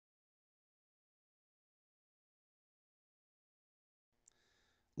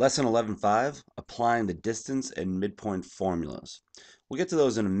Lesson 11.5, applying the distance and midpoint formulas. We'll get to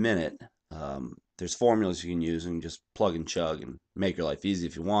those in a minute. There's formulas you can use and just plug and chug and make your life easy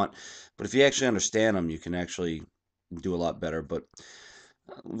if you want. But if you actually understand them, you can actually do a lot better. But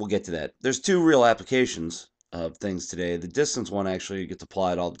we'll get to that. There's two real applications of things today. The distance one actually gets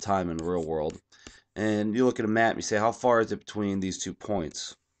applied all the time in the real world. And you look at a map and you say, how far is it between these 2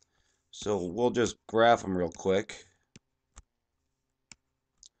 points? So we'll just graph them real quick.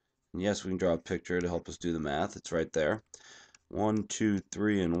 And yes, we can draw a picture to help us do the math. It's right there. 1, 2,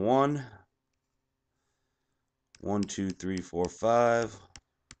 3, and 1. 1, 2, 3, 4, 5.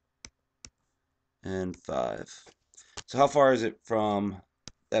 And 5. So how far is it from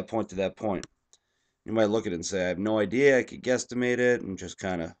that point to that point? You might look at it and say, I have no idea. I could guesstimate it and just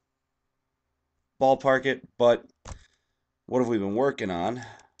kind of ballpark it. But what have we been working on?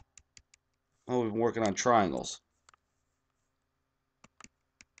 Well, we've been working on triangles.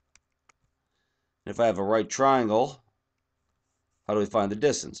 If I have a right triangle, how do we find the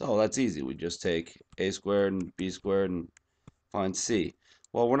distance? Oh, that's easy. We just take a squared and b squared and find c.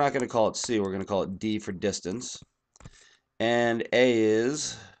 Well, we're not going to call it c. We're going to call it d for distance. And a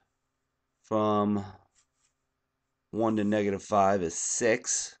is from 1 to -5 is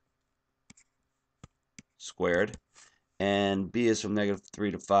 6 squared. And b is from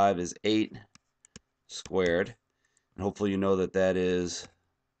 -3 to 5 is 8 squared. And hopefully you know that that is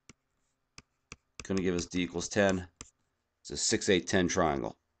going to give us d equals 10. It's a 6, 8, 10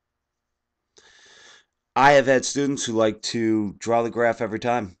 triangle. I have had students who like to draw the graph every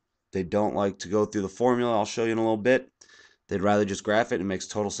time. They don't like to go through the formula. I'll show you in a little bit. They'd rather just graph it. It makes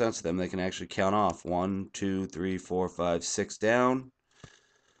total sense to them. They can actually count off 1, 2, 3, 4, 5, 6 down.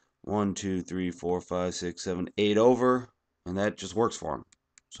 1, 2, 3, 4, 5, 6, 7, 8 over. And that just works for them.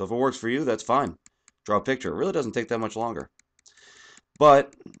 So if it works for you, that's fine. Draw a picture. It really doesn't take that much longer.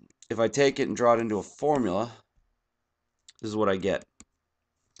 But if I take it and draw it into a formula, this is what I get.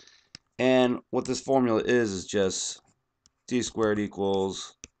 And what this formula is just d squared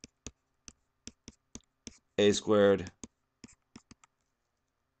equals a squared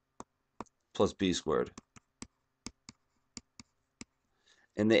plus b squared.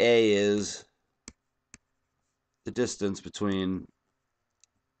 And the a is the distance between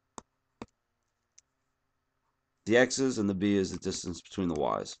the x's, and the b is the distance between the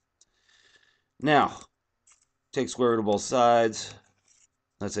y's. Now, take square root of both sides.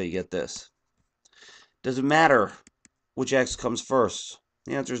 That's how you get this. Does it matter which x comes first?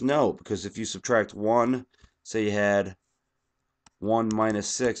 The answer is no, because if you subtract 1, say you had 1 minus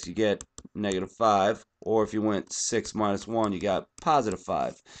 6, you get -5. Or if you went 6 minus 1, you got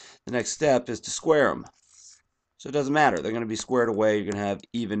 +5. The next step is to square them. So it doesn't matter. They're going to be squared away. You're going to have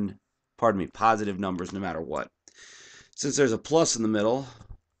positive numbers no matter what. Since there's a plus in the middle,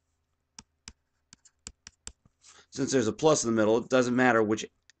 it doesn't matter which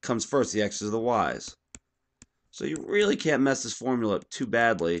comes first, the x's or the y's. So you really can't mess this formula up too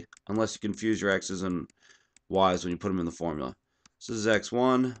badly unless you confuse your x's and y's when you put them in the formula. So this is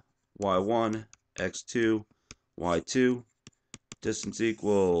x1, y1, x2, y2. Distance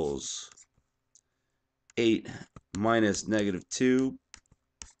equals 8 minus -2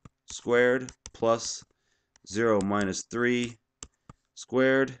 squared plus 0 minus 3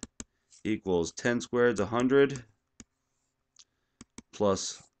 squared equals 10 squared is 100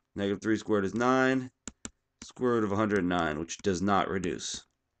 plus -3 squared is 9, square root of 109, which does not reduce.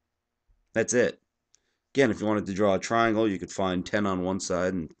 That's it. Again, if you wanted to draw a triangle, you could find 10 on one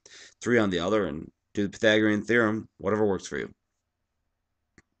side and 3 on the other and do the Pythagorean theorem, whatever works for you.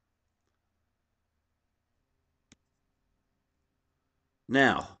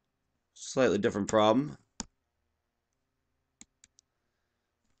 Now, slightly different problem.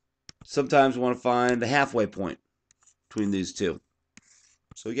 Sometimes we want to find the halfway point between these two.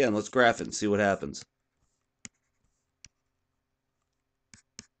 So again, let's graph it and see what happens.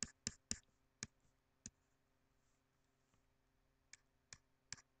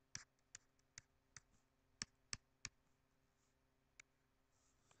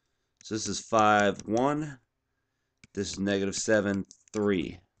 So this is 5, 1. This is -7,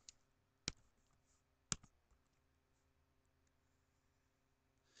 3.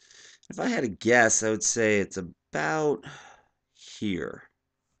 If I had to guess, I would say it's about here.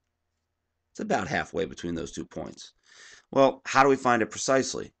 It's about halfway between those 2 points. Well, how do we find it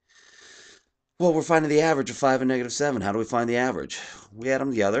precisely? Well, we're finding the average of 5 and -7. How do we find the average? We add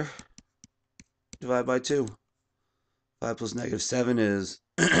them together. Divide by 2. 5 plus -7 is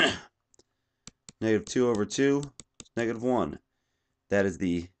 -2 over 2. It's -1. That is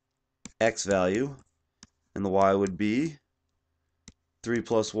the x value. And the y would be 3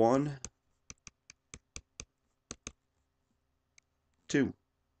 plus 1, 2.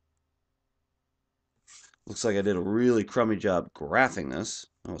 Looks like I did a really crummy job graphing this,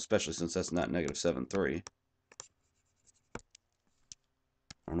 especially since that's not negative 7, 3. I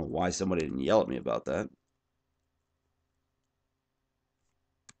don't know why somebody didn't yell at me about that.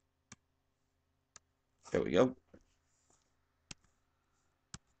 There we go.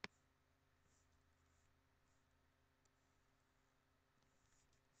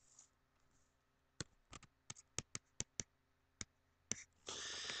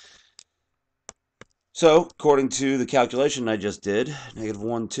 So, according to the calculation I just did, negative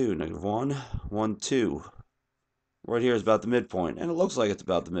 1, 2, negative 1, 1, 2. Right here is about the midpoint, and it looks like it's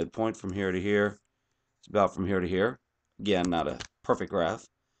about the midpoint from here to here. It's about from here to here. Again, not a perfect graph.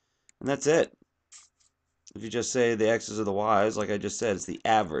 And that's it. If you just say the x's or the y's, like I just said, it's the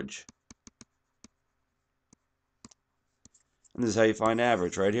average. And this is how you find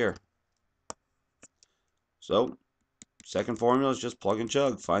average right here. So, second formula is just plug and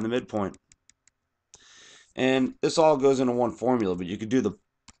chug, find the midpoint. And this all goes into one formula, but you could do the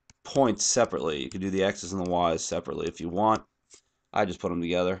points separately. You could do the x's and the y's separately if you want. I just put them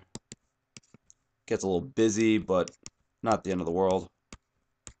together. Gets a little busy, but not the end of the world.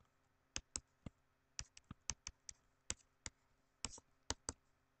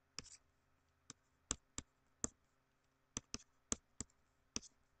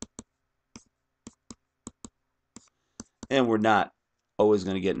 And we're not always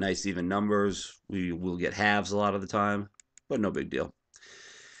going to get nice even numbers. We will get halves a lot of the time, but no big deal.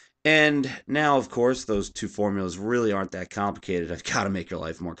 And now, of course, those two formulas really aren't that complicated. I've got to make your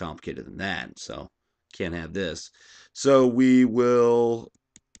life more complicated than that, so can't have this. So we will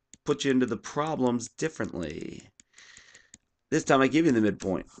put you into the problems differently. This time I give you the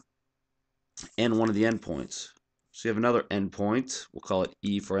midpoint and one of the endpoints. So you have another endpoint. We'll call it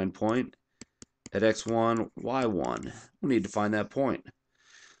E for endpoint. At x1, y1. We need to find that point.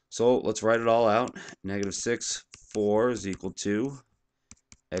 So let's write it all out. Negative 6, 4 is equal to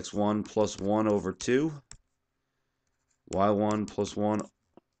x1 plus 1 over 2, y1 plus 1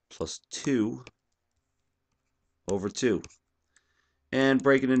 plus 2 over 2. And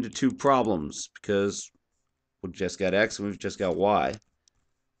break it into two problems because we've just got x and we've just got y.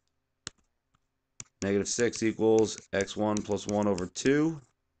 Negative 6 equals x1 plus 1 over 2.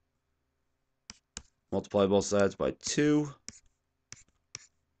 Multiply both sides by 2.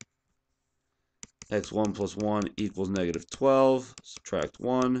 x1 plus 1 equals negative 12. Subtract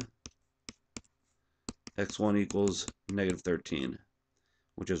 1. x1 equals negative 13,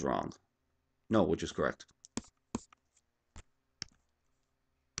 which is wrong. No, which is correct.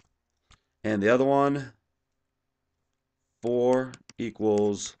 And the other one, 4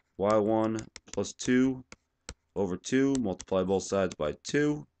 equals y1 plus 2 over 2. Multiply both sides by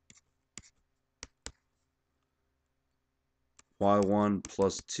 2. y1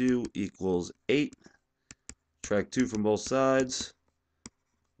 plus 2 equals 8. Subtract 2 from both sides.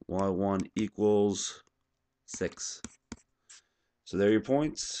 y1 equals 6. So there are your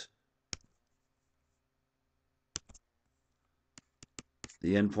points.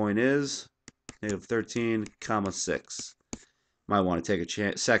 The endpoint is negative 13, comma 6. Might want to take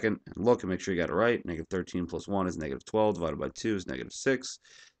a second and look and make sure you got it right. Negative 13 plus 1 is negative 12. Divided by 2 is negative 6.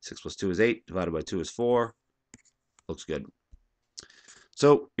 6 plus 2 is 8. Divided by 2 is 4. Looks good.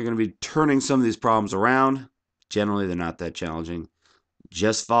 So you're going to be turning some of these problems around. Generally, they're not that challenging.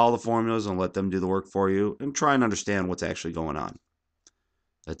 Just follow the formulas and let them do the work for you and try and understand what's actually going on.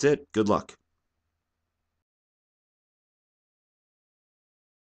 That's it. Good luck.